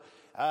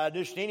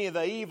just any of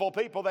the evil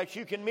people that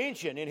you can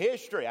mention in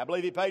history. I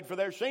believe he paid for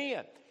their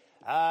sin.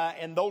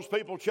 And those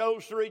people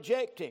chose to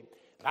reject him.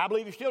 I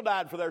believe he still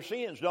died for their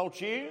sins, don't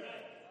you?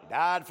 He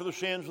died for the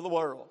sins of the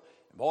world.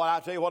 Boy, I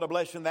tell you what a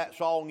blessing that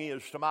song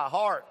is to my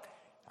heart.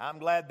 I'm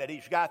glad that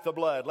he's got the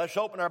blood. Let's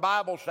open our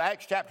Bibles to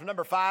Acts chapter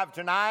number 5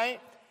 tonight.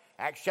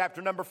 Acts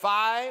chapter number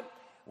 5.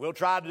 We'll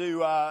try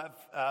to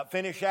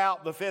finish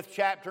out the 5th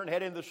chapter and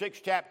head into the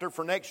 6th chapter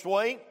for next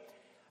week.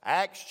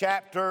 Acts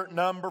chapter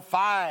number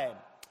 5. And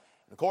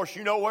of course,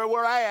 you know where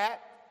we're at.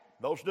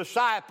 Those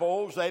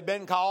disciples, they've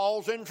been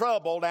causing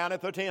trouble down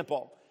at the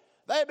temple.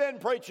 They've been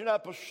preaching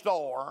up a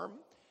storm,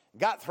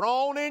 got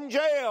thrown in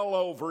jail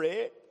over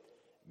it,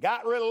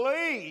 got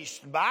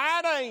released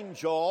by an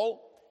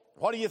angel.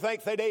 What do you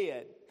think they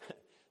did?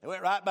 They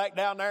went right back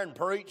down there and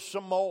preached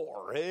some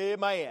more.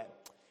 Amen.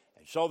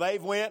 And so they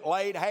went,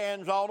 laid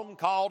hands on them,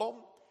 caught them,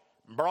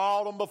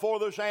 brought them before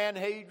the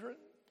Sanhedrin,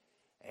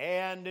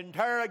 and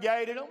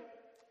interrogated them.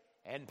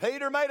 And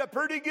Peter made a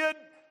pretty good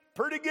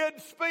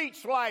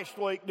speech last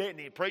week, didn't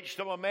he? He preached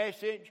them a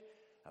message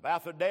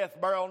about the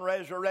death, burial, and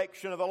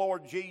resurrection of the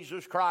Lord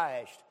Jesus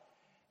Christ.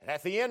 And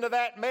at the end of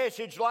that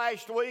message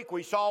last week,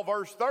 we saw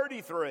verse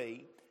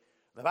 33.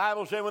 The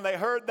Bible said when they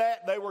heard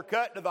that, they were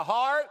cut to the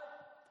heart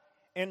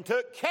and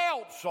took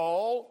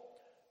counsel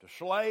to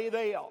slay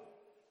them.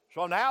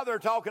 So now they're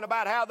talking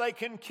about how they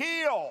can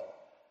kill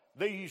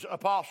these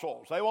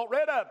apostles. They want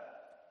rid of them.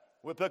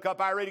 We'll pick up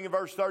our reading in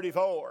verse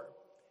 34.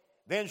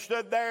 Then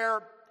stood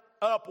there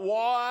up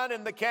one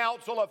in the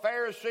council of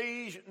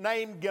Pharisees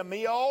named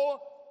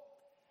Gamaliel,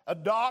 a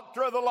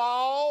doctor of the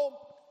law,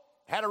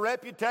 had a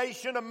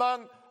reputation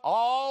among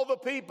all the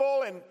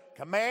people, and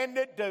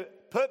commanded to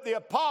put the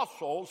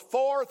apostles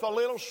forth a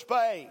little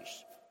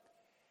space,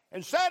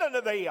 and said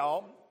unto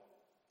them,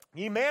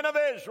 Ye men of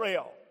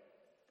Israel,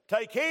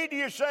 take heed to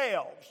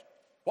yourselves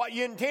what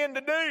ye intend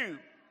to do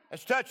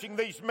as touching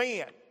these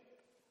men.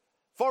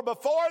 For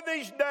before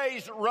these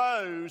days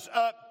rose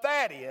up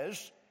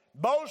Thaddeus,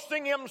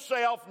 boasting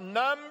himself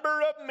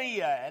number of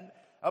men,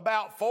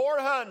 about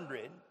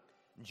 400,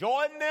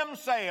 joined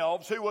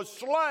themselves, who was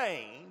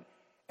slain,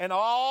 and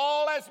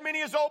all as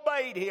many as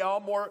obeyed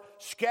him were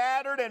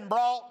scattered and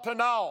brought to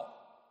naught.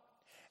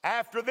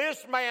 After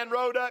this man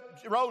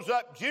rose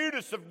up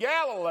Judas of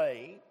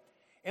Galilee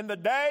in the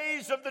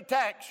days of the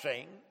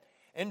taxing,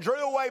 and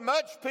drew away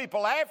much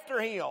people after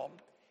him.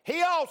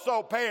 He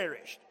also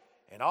perished,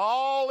 and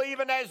all,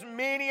 even as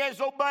many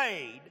as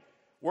obeyed,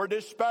 were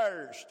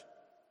dispersed.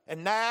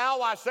 And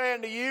now I say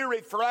unto you,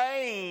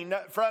 refrain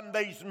from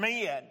these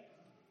men,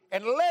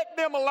 and let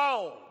them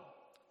alone.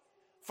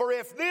 For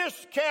if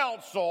this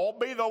counsel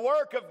be the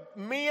work of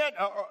men,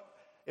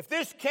 if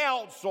this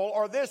counsel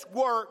or this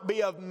work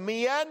be of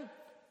men,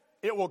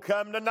 it will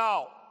come to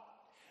naught.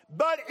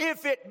 But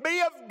if it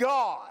be of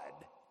God,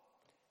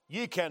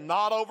 ye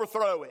cannot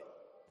overthrow it,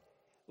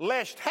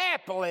 lest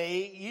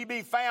haply ye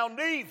be found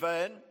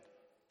even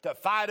to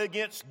fight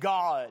against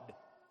God.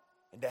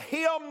 And to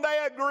him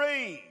they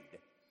agreed.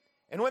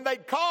 And when they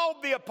called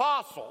the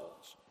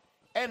apostles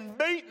and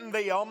beaten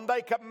them,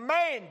 they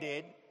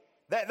commanded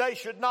that they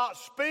should not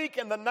speak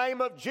in the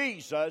name of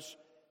Jesus,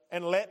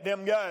 and let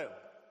them go.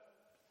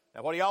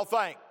 Now, what do y'all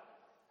think?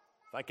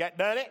 Think that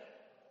done it?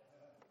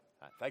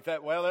 I think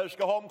that, well, let's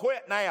go home and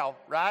quit now,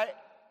 right?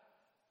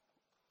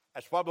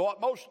 That's probably what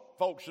most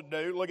folks would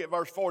do. Look at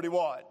verse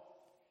 41.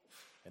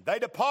 And they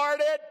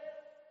departed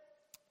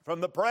from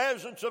the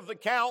presence of the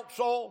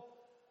council,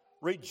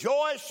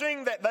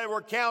 rejoicing that they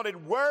were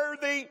counted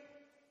worthy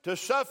to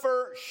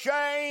suffer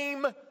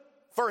shame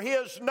for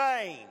his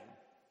name.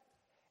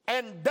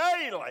 And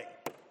daily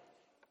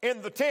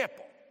in the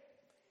temple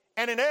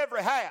and in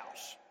every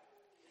house,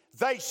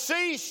 they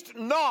ceased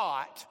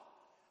not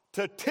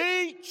to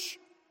teach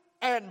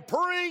and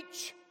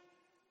preach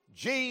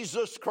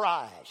Jesus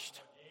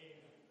Christ.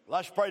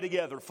 Let's pray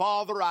together.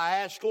 Father, I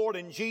ask, Lord,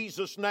 in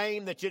Jesus'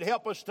 name that you'd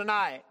help us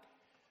tonight.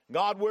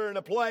 God, we're in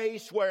a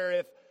place where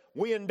if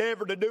we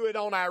endeavor to do it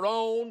on our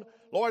own,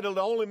 Lord, it'll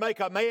only make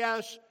a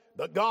mess.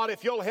 But God,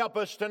 if you'll help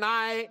us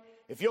tonight,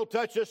 if you'll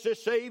touch us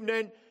this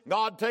evening,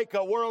 God, take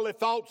worldly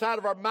thoughts out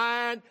of our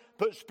mind,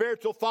 put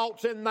spiritual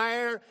thoughts in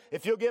there.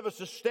 If you'll give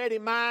us a steady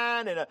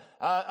mind and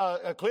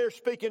a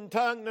clear-speaking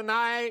tongue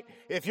tonight,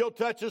 if you'll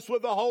touch us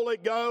with the Holy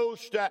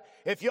Ghost,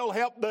 if you'll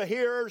help the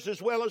hearers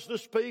as well as the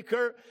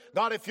speaker,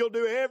 God, if you'll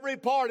do every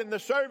part in the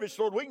service,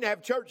 Lord, we can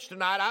have church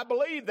tonight. I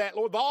believe that,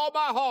 Lord, with all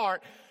my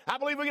heart. I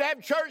believe we can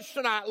have church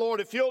tonight, Lord,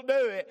 if you'll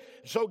do it.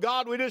 So,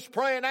 God, we just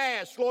pray and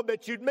ask, Lord,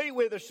 that you'd meet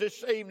with us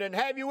this evening.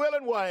 Have your will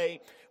and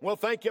way. We'll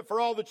thank you for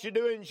all that you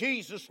do. In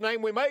Jesus'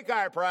 name we make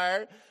our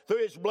prayer. Through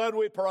his blood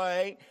we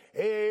pray.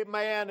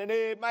 Amen and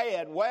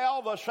amen.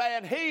 Well, the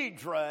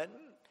Sanhedrin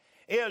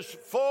is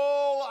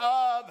full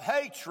of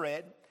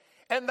hatred,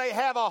 and they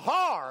have a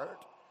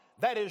heart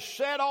that is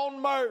set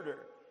on murder.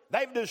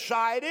 They've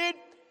decided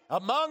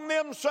among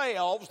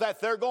themselves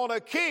that they're going to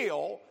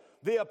kill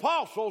the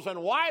apostles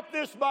and wipe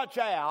this bunch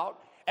out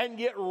and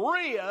get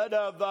rid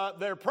of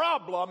their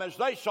problem as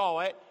they saw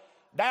it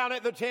down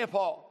at the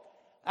temple.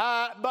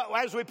 But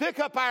as we pick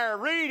up our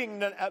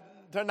reading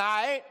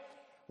tonight,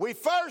 we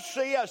first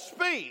see a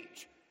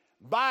speech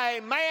by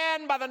a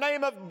man by the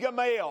name of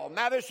Gamaliel.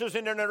 Now, this is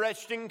an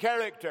interesting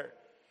character.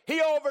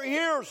 He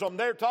overhears them.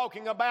 They're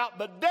talking about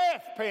the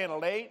death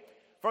penalty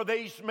for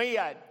these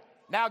men.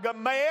 Now,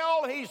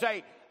 Gamaliel, he's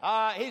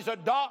a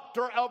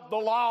doctor of the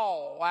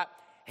law.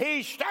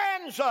 He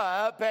stands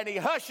up and he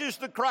hushes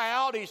the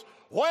crowd. He's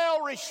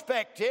well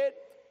respected.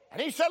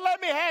 And he said, let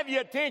me have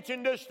your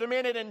attention just a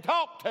minute and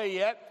talk to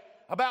you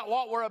about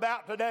what we're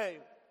about to do.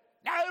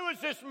 Now, who is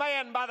this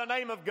man by the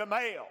name of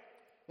Gamaliel?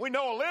 We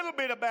know a little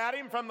bit about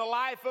him from the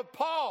life of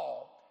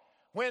Paul.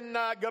 When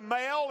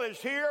Gamaliel is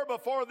here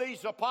before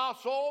these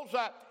apostles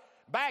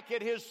back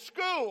at his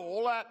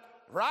school,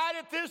 right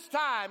at this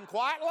time,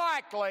 quite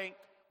likely,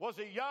 was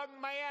a young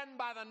man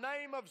by the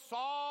name of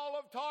Saul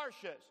of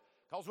Tarsus.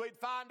 Because we'd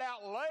find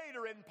out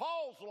later in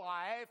Paul's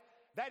life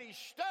that he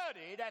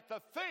studied at the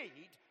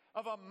feet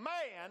of a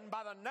man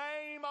by the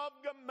name of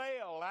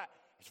Gamaliel.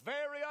 It's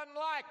very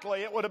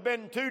unlikely it would have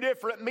been two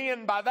different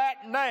men by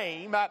that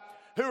name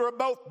who were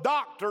both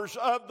doctors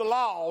of the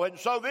law. And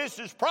so this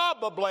is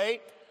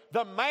probably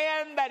the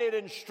man that had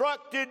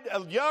instructed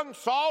young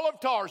Saul of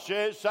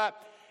Tarsus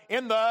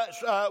in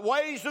the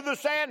ways of the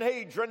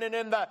Sanhedrin and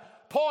in the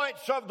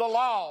points of the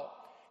law.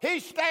 He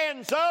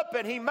stands up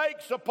and he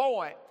makes a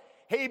point.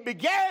 He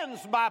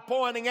begins by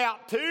pointing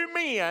out two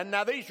men.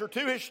 Now, these are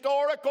two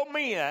historical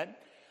men.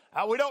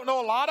 We don't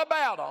know a lot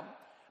about them,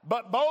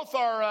 but both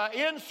are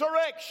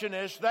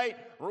insurrectionists. They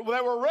were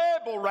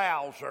rebel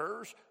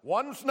rousers.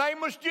 One's name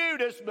was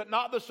Judas, but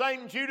not the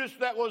same Judas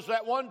that was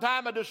at one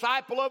time a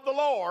disciple of the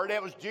Lord.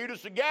 It was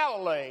Judas of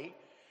Galilee.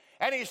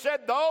 And he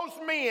said those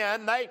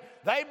men,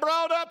 they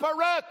brought up a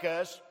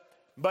ruckus,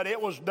 but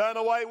it was done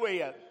away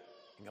with.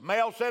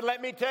 Gamaliel said,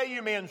 let me tell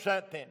you men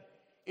something.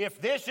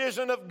 If this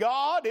isn't of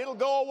God, it'll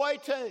go away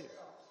too.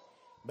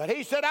 But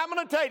he said, I'm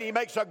going to tell you, he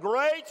makes a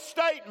great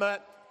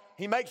statement.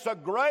 He makes a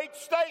great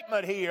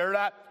statement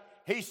here.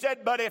 He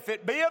said, but if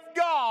it be of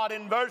God,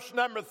 in verse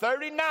number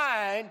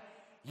 39,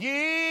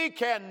 ye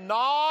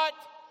cannot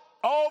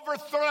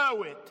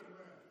overthrow it.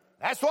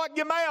 That's what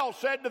Gamaliel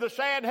said to the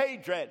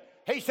Sanhedrin.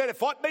 He said,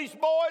 if what these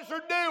boys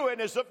are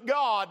doing is of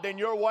God, then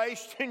you're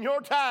wasting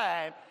your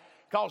time,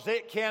 because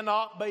it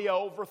cannot be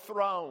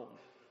overthrown.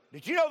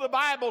 Did you know the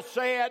Bible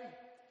said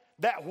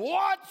that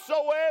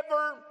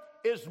whatsoever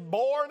is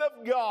born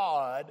of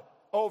God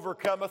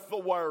overcometh the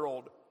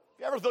world? Have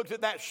you ever looked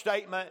at that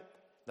statement?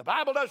 The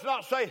Bible does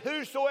not say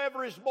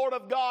whosoever is born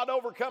of God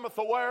overcometh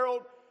the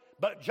world,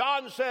 but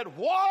John said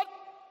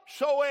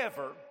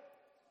whatsoever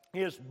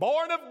is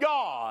born of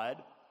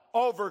God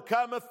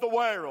overcometh the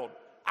world.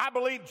 I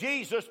believe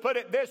Jesus put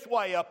it this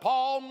way,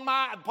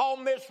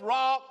 upon this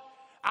rock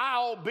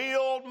I'll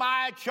build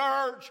my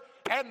church,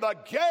 and the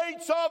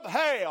gates of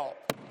hell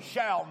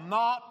shall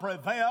not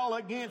prevail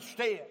against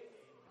it.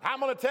 I'm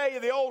going to tell you,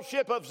 the old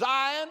ship of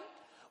Zion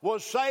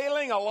was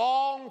sailing a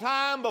long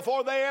time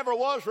before there ever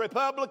was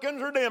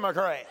Republicans or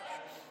Democrats.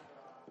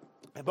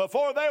 And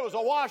before there was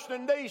a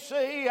Washington,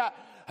 D.C.,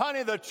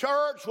 honey, the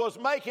church was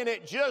making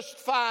it just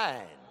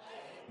fine.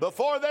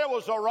 Before there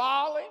was a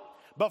Raleigh,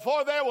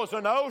 before there was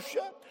an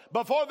OSHA,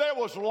 before there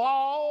was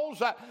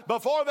laws,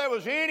 before there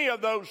was any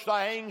of those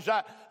things,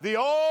 the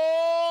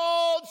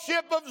old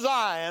ship of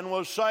Zion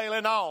was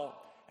sailing on.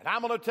 And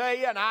I'm going to tell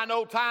you, and I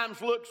know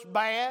times looks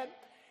bad,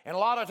 and a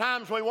lot of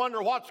times we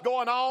wonder what's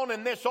going on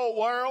in this old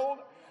world,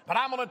 but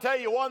I'm going to tell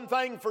you one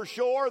thing for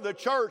sure, the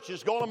church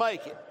is going to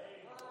make it.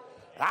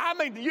 I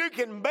mean, you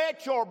can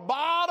bet your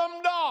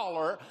bottom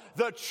dollar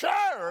the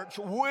church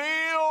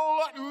will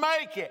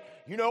make it.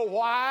 You know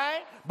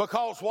why?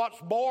 Because what's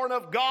born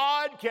of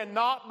God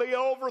cannot be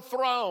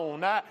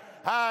overthrown.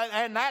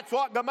 And that's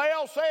what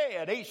Gamaliel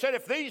said. He said,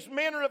 if these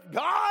men are of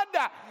God,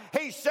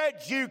 he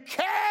said, you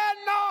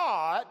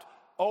cannot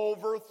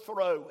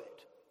overthrow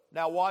it.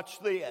 Now watch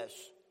this.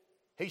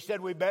 He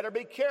said, we better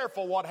be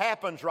careful what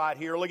happens right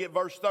here. Look at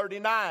verse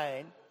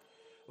 39.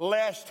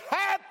 Lest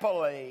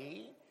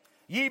happily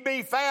ye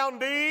be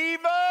found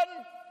even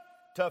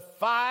to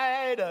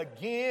fight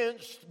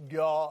against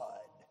God.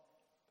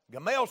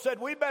 Gamaliel said,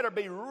 we better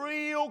be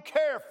real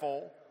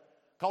careful,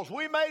 because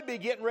we may be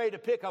getting ready to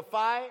pick a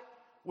fight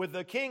with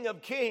the King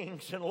of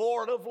Kings and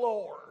Lord of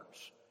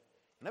Lords.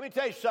 Let me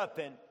tell you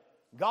something.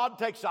 God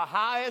takes a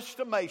high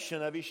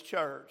estimation of His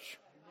church.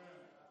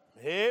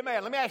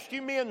 Amen. Let me ask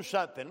you men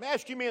something.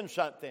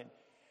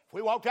 If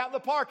we walked out in the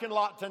parking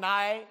lot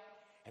tonight,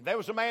 and there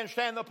was a man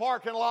standing in the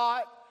parking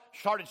lot,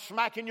 started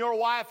smacking your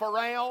wife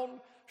around,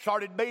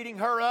 started beating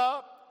her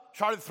up,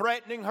 started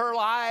threatening her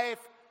life,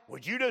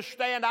 would you just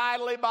stand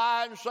idly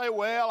by and say,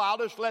 well, I'll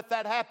just let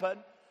that happen?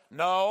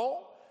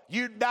 No.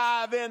 You'd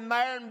dive in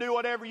there and do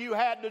whatever you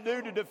had to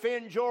do to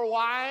defend your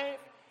wife,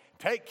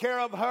 take care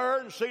of her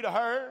and see to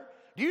her.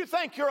 Do you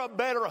think you're a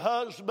better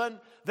husband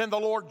than the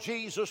Lord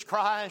Jesus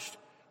Christ?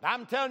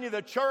 I'm telling you,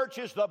 the church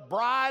is the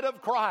bride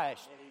of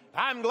Christ.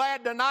 I'm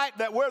glad tonight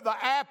that we're the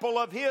apple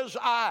of His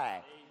eye.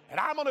 And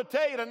I'm going to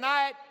tell you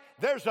tonight,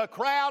 there's a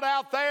crowd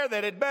out there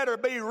that had better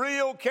be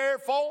real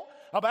careful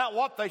about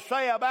what they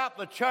say about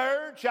the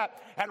church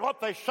and what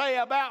they say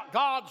about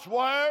God's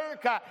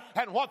work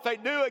and what they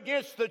do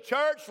against the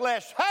church,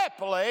 less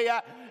happily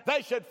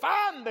they should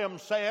find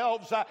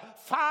themselves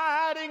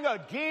fighting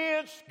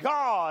against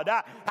God.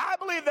 I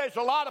believe there's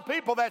a lot of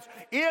people that's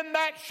in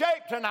that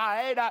shape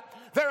tonight.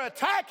 They're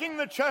attacking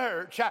the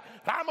church.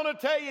 I'm going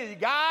to tell you, you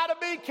got to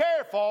be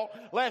careful,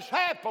 lest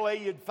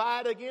happily you'd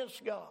fight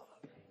against God.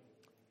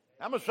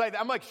 I'm going to say that.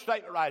 I'm going to make a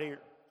statement right here.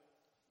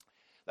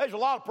 There's a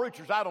lot of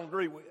preachers I don't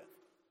agree with.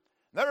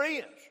 There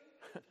is.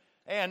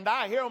 And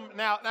I hear them.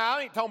 Now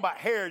I ain't talking about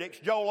heretics,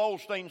 Joel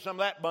Osteen, some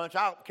of that bunch.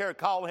 I don't care to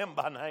call them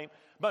by name.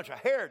 A bunch of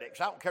heretics.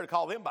 I don't care to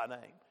call them by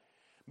name.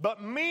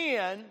 But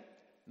men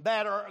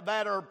that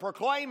are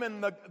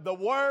proclaiming the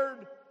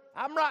word,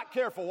 I'm right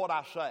careful what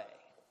I say.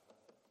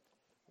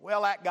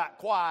 Well, that got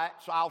quiet,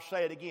 so I'll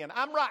say it again.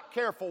 I'm right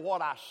careful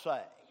what I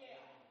say.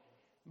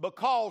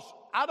 Because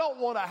I don't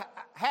want to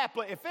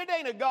happily, if it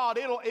ain't a God,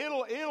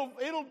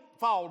 it'll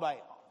fall down.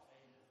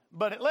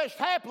 But at least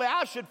happily,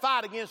 I should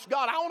fight against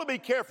God. I want to be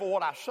careful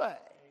what I say.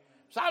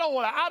 So I don't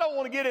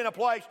want to get in a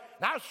place,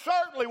 and I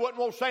certainly wouldn't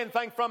want to say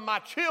anything from my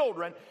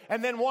children,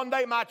 and then one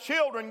day my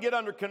children get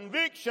under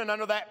conviction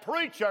under that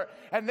preacher,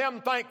 and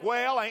them think,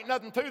 well, ain't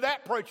nothing to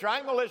that preacher. I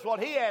ain't going to listen to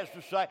what he has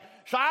to say.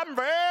 So I'm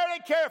very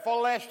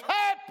careful lest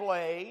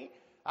happily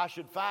I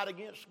should fight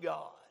against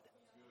God.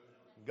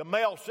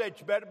 Gamaliel said,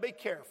 you better be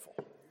careful.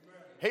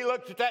 He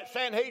looked at that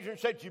Sanhedrin and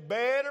said, you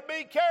better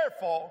be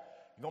careful.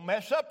 You're going to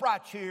mess up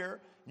right here.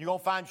 You're going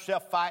to find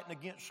yourself fighting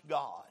against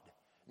God.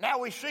 Now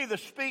we see the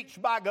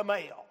speech by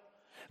Gamaliel.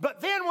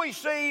 But then we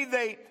see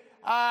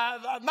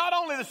not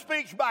only the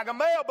speech by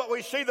Gamaliel, but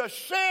we see the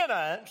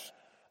sentence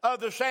of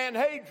the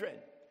Sanhedrin.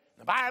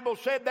 The Bible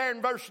said there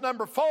in verse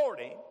number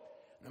 40,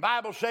 the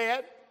Bible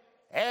said,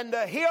 and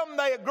him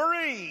they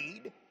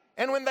agreed,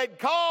 and when they'd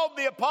called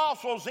the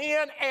apostles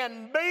in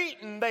and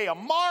beaten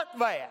them, mark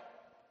that.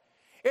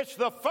 It's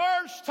the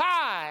first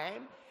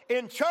time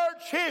in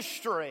church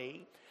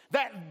history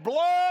that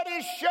blood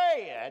is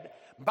shed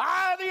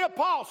by the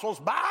apostles,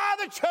 by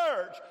the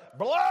church.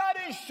 Blood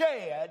is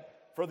shed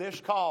for this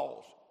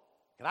cause.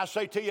 Can I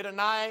say to you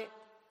tonight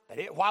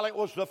that while it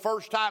was the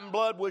first time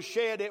blood was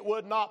shed, it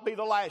would not be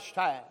the last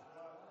time.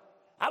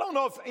 I don't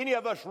know if any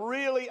of us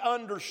really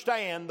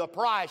understand the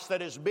price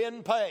that has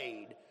been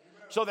paid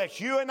so that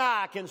you and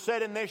I can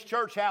sit in this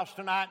church house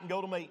tonight and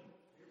go to meeting.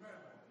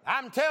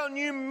 I'm telling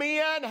you,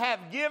 men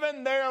have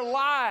given their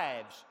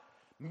lives,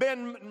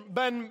 been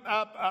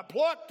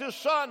plucked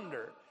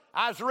asunder.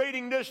 I was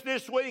reading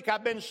this week.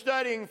 I've been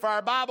studying for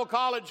our Bible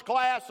college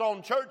class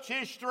on church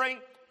history.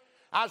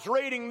 I was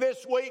reading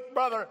this week,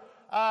 Brother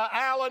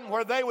Allen,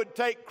 where they would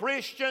take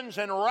Christians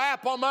and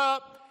wrap them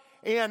up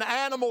in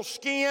animal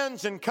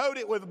skins and coat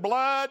it with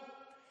blood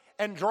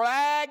and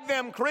drag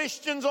them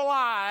Christians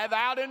alive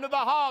out into the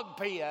hog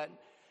pen,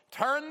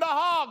 turn the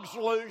hogs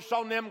loose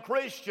on them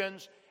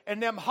Christians,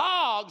 and them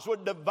hogs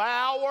would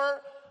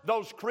devour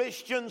those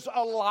Christians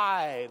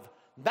alive.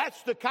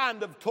 That's the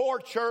kind of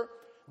torture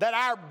that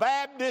our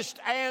Baptist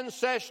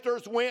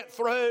ancestors went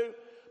through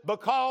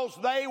because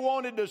they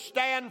wanted to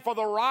stand for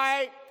the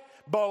right,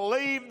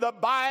 believe the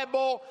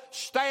Bible,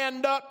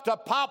 stand up to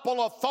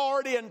papal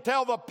authority and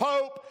tell the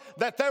Pope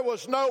that there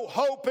was no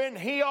hope in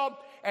him.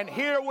 And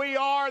here we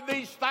are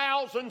these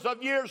thousands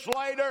of years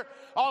later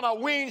on a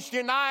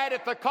Wednesday night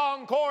at the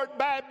Concord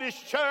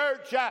Baptist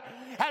Church.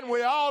 And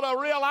we ought to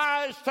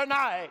realize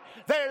tonight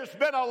there's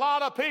been a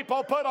lot of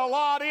people put a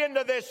lot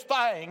into this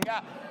thing.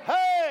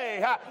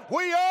 Hey,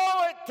 we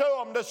owe it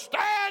to them to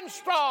stand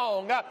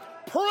strong,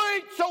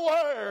 preach the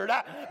word,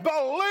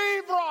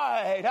 believe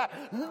right,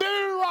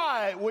 do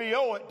right. We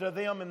owe it to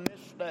them in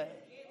this day.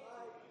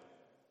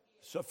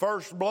 It's the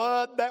first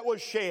blood that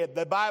was shed.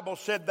 The Bible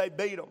said they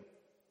beat them.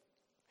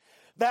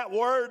 That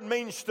word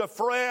means to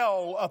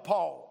frail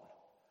upon,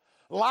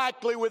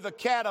 likely with a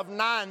cat of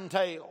 9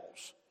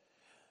 tails.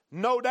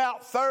 No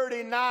doubt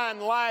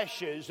 39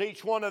 lashes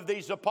each one of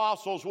these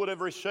apostles would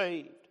have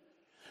received.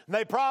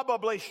 They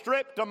probably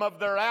stripped them of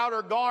their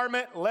outer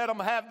garment, let them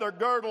have their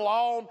girdle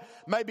on,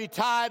 maybe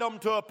tied them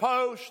to a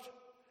post,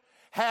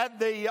 had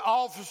the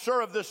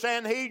officer of the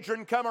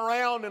Sanhedrin come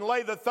around and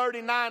lay the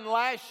 39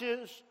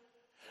 lashes,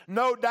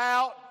 no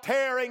doubt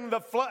tearing the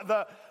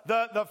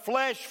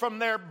flesh from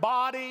their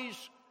bodies.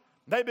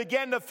 They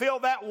began to feel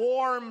that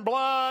warm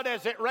blood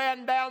as it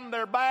ran down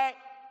their back.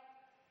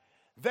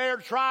 They're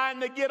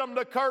trying to get them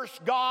to curse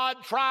God,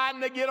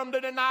 trying to get them to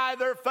deny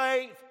their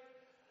faith.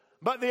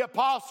 But the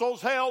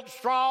apostles held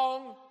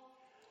strong.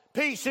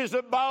 Pieces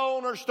of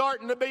bone are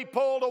starting to be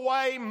pulled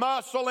away,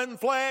 muscle and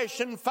flesh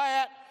and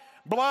fat.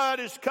 Blood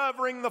is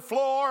covering the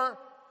floor.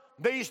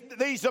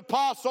 These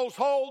apostles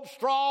hold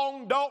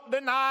strong, don't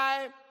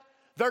deny.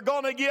 They're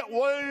going to get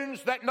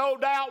wounds that no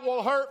doubt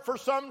will hurt for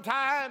some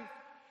time.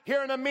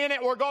 Here in a minute,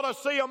 we're going to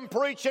see them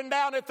preaching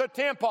down at the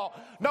temple.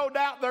 No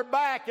doubt their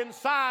back and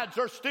sides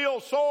are still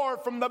sore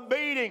from the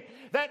beating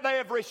that they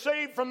have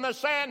received from the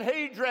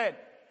Sanhedrin.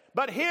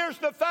 But here's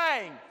the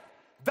thing.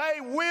 They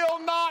will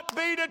not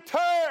be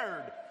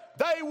deterred.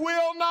 They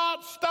will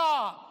not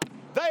stop.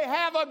 They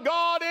have a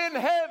God in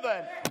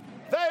heaven.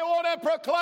 They want to proclaim